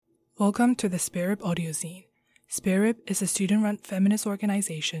Welcome to the Spirib Audiozine. Spirib is a student-run feminist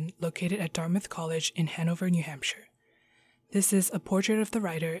organization located at Dartmouth College in Hanover, New Hampshire. This is a portrait of the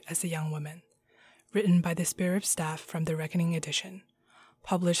writer as a young woman, written by the Spirib staff from the Reckoning edition,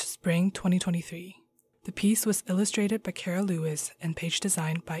 published spring 2023. The piece was illustrated by Kara Lewis and page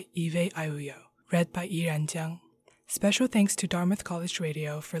designed by Yves Ayuyo, read by Yiran Jiang. Special thanks to Dartmouth College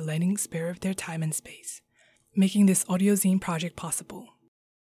Radio for lending Spirib their time and space, making this audiozine project possible.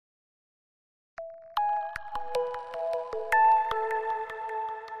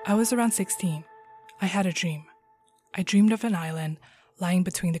 I was around 16. I had a dream. I dreamed of an island lying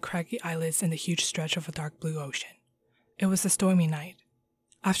between the craggy islets and the huge stretch of a dark blue ocean. It was a stormy night.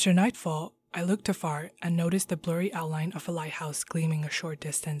 After nightfall, I looked afar and noticed the blurry outline of a lighthouse gleaming a short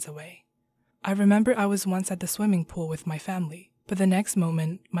distance away. I remember I was once at the swimming pool with my family, but the next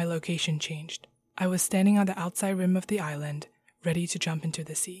moment, my location changed. I was standing on the outside rim of the island, ready to jump into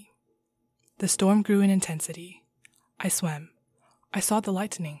the sea. The storm grew in intensity. I swam. I saw the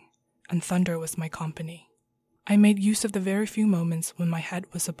lightning, and thunder was my company. I made use of the very few moments when my head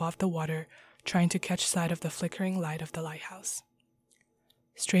was above the water, trying to catch sight of the flickering light of the lighthouse.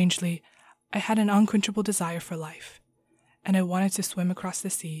 Strangely, I had an unquenchable desire for life, and I wanted to swim across the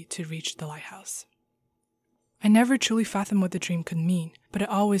sea to reach the lighthouse. I never truly fathomed what the dream could mean, but I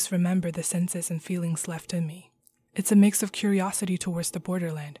always remember the senses and feelings left in me. It's a mix of curiosity towards the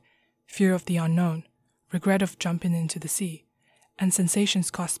borderland, fear of the unknown, regret of jumping into the sea, and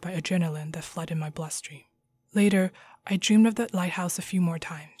sensations caused by adrenaline that flooded my bloodstream. Later, I dreamed of the lighthouse a few more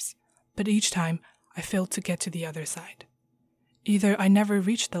times, but each time I failed to get to the other side. Either I never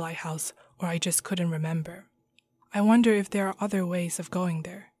reached the lighthouse or I just couldn't remember. I wonder if there are other ways of going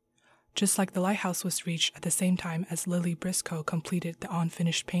there. Just like the lighthouse was reached at the same time as Lily Briscoe completed the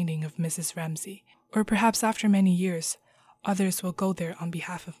unfinished painting of Mrs. Ramsay, or perhaps after many years, others will go there on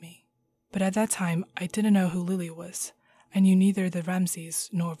behalf of me. But at that time, I didn't know who Lily was. I knew neither the Ramsays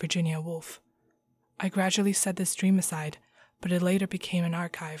nor Virginia Woolf. I gradually set this dream aside, but it later became an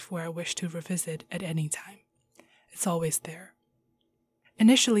archive where I wish to revisit at any time. It's always there.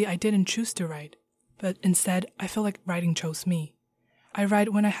 Initially, I didn't choose to write, but instead, I feel like writing chose me. I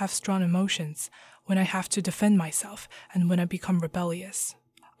write when I have strong emotions, when I have to defend myself, and when I become rebellious.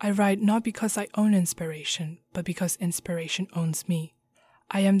 I write not because I own inspiration, but because inspiration owns me.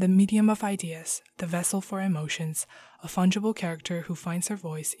 I am the medium of ideas, the vessel for emotions, a fungible character who finds her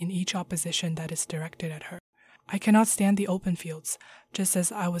voice in each opposition that is directed at her. I cannot stand the open fields, just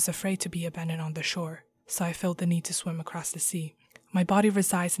as I was afraid to be abandoned on the shore, so I felt the need to swim across the sea. My body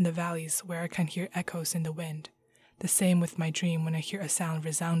resides in the valleys where I can hear echoes in the wind. The same with my dream when I hear a sound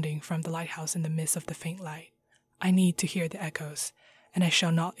resounding from the lighthouse in the midst of the faint light. I need to hear the echoes, and I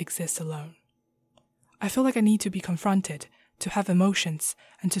shall not exist alone. I feel like I need to be confronted, to have emotions,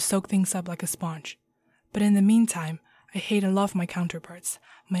 and to soak things up like a sponge. But in the meantime, I hate and love my counterparts,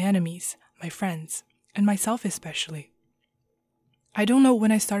 my enemies, my friends, and myself especially. I don't know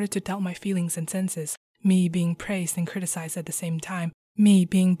when I started to doubt my feelings and senses, me being praised and criticized at the same time, me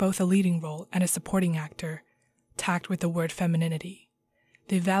being both a leading role and a supporting actor, tagged with the word femininity.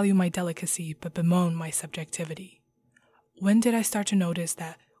 They value my delicacy but bemoan my subjectivity. When did I start to notice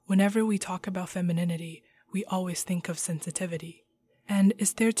that whenever we talk about femininity, we always think of sensitivity? And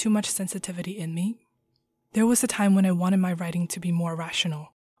is there too much sensitivity in me? There was a time when I wanted my writing to be more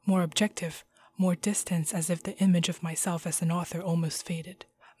rational, more objective, more distant, as if the image of myself as an author almost faded.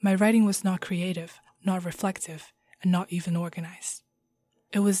 My writing was not creative, not reflective, and not even organized.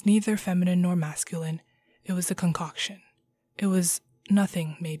 It was neither feminine nor masculine. It was a concoction. It was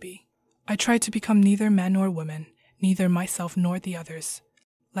nothing, maybe. I tried to become neither man nor woman, neither myself nor the others.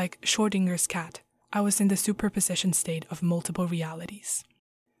 Like Schrödinger's cat, I was in the superposition state of multiple realities.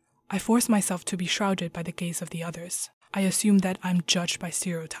 I forced myself to be shrouded by the gaze of the others. I assume that I'm judged by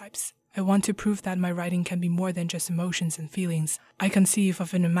stereotypes. I want to prove that my writing can be more than just emotions and feelings. I conceive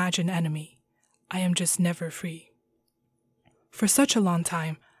of an imagined enemy. I am just never free. For such a long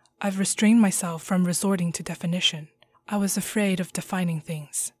time, I've restrained myself from resorting to definition. I was afraid of defining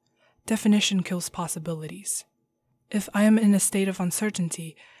things. Definition kills possibilities. If I am in a state of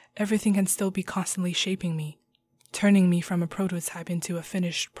uncertainty, everything can still be constantly shaping me, turning me from a prototype into a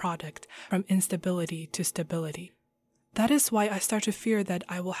finished product, from instability to stability. That is why I start to fear that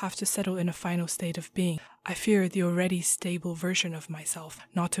I will have to settle in a final state of being. I fear the already stable version of myself,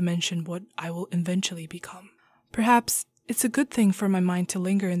 not to mention what I will eventually become. Perhaps it's a good thing for my mind to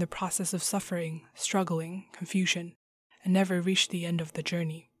linger in the process of suffering, struggling, confusion, and never reach the end of the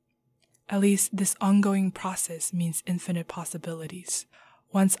journey. At least this ongoing process means infinite possibilities.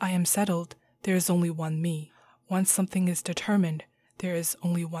 Once I am settled, there is only one me. Once something is determined, there is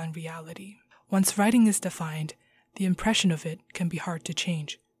only one reality. Once writing is defined, the impression of it can be hard to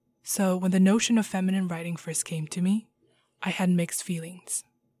change. So when the notion of feminine writing first came to me, I had mixed feelings.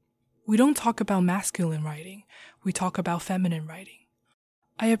 We don't talk about masculine writing, we talk about feminine writing.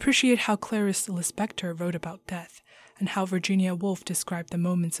 I appreciate how Clarice Lispector wrote about death, and how Virginia Woolf described the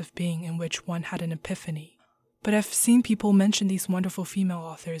moments of being in which one had an epiphany. But I've seen people mention these wonderful female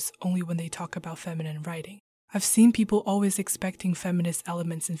authors only when they talk about feminine writing. I've seen people always expecting feminist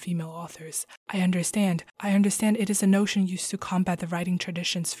elements in female authors. I understand it is a notion used to combat the writing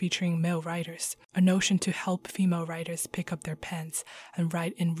traditions featuring male writers, a notion to help female writers pick up their pens and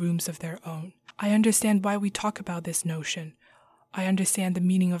write in rooms of their own. I understand why we talk about this notion. I understand the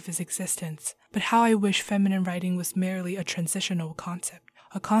meaning of its existence, but how I wish feminine writing was merely a transitional concept,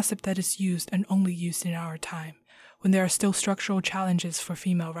 a concept that is used and only used in our time, when there are still structural challenges for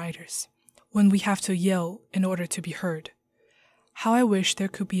female writers, when we have to yell in order to be heard. How I wish there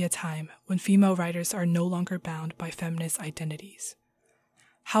could be a time when female writers are no longer bound by feminist identities.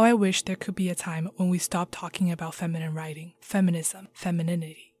 How I wish there could be a time when we stop talking about feminine writing, feminism,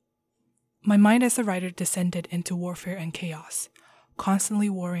 femininity. My mind as a writer descended into warfare and chaos, constantly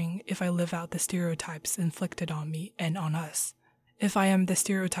worrying if I live out the stereotypes inflicted on me and on us, if I am the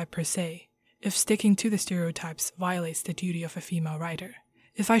stereotype per se, if sticking to the stereotypes violates the duty of a female writer,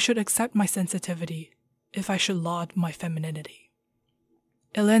 if I should accept my sensitivity, if I should laud my femininity.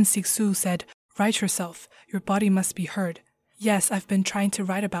 Hélène Cixous said, "Write yourself, your body must be heard." Yes, I've been trying to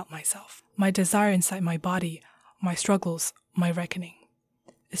write about myself, my desire inside my body, my struggles, my reckoning.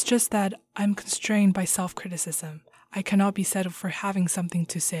 It's just that I'm constrained by self-criticism. I cannot be settled for having something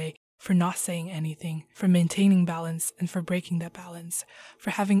to say, for not saying anything, for maintaining balance and for breaking that balance,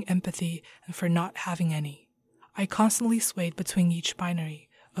 for having empathy and for not having any. I constantly swayed between each binary,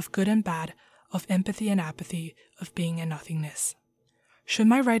 of good and bad, of empathy and apathy, of being and nothingness. Should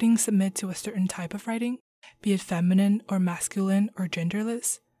my writing submit to a certain type of writing, be it feminine or masculine or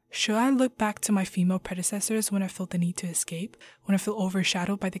genderless? Should I look back to my female predecessors when I felt the need to escape, when I feel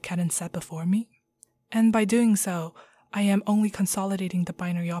overshadowed by the canon set before me? And by doing so, I am only consolidating the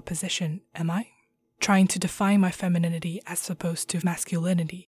binary opposition, am I? Trying to define my femininity as opposed to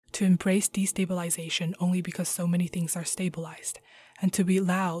masculinity, to embrace destabilization only because so many things are stabilized, and to be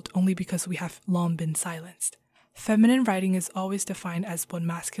loud only because we have long been silenced. Feminine writing is always defined as what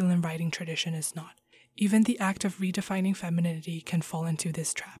masculine writing tradition is not. Even the act of redefining femininity can fall into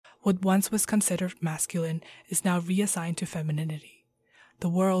this trap. What once was considered masculine is now reassigned to femininity. The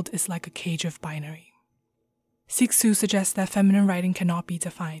world is like a cage of binary. Cixous suggests that feminine writing cannot be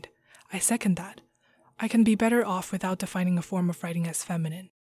defined. I second that. I can be better off without defining a form of writing as feminine.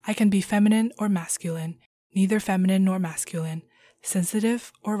 I can be feminine or masculine, neither feminine nor masculine,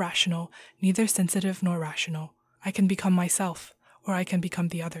 sensitive or rational, neither sensitive nor rational. I can become myself, or I can become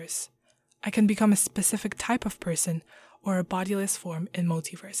the others. I can become a specific type of person, or a bodiless form in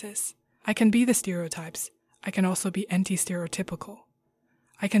multiverses. I can be the stereotypes. I can also be anti-stereotypical.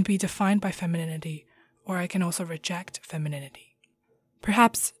 I can be defined by femininity, or I can also reject femininity.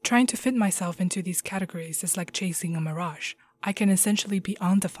 Perhaps trying to fit myself into these categories is like chasing a mirage. I can essentially be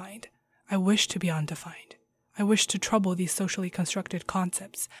undefined. I wish to be undefined. I wish to trouble these socially constructed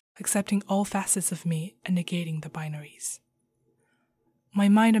concepts, accepting all facets of me and negating the binaries. My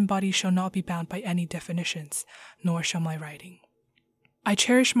mind and body shall not be bound by any definitions, nor shall my writing. I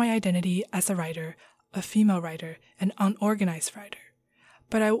cherish my identity as a writer, a female writer, an unorganized writer.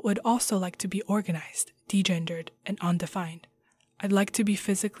 But I would also like to be organized, degendered, and undefined. I'd like to be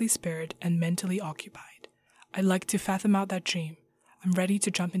physically spared and mentally occupied. I'd like to fathom out that dream. I'm ready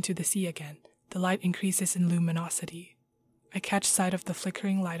to jump into the sea again. The light increases in luminosity. I catch sight of the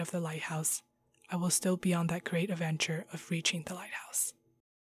flickering light of the lighthouse. I will still be on that great adventure of reaching the lighthouse.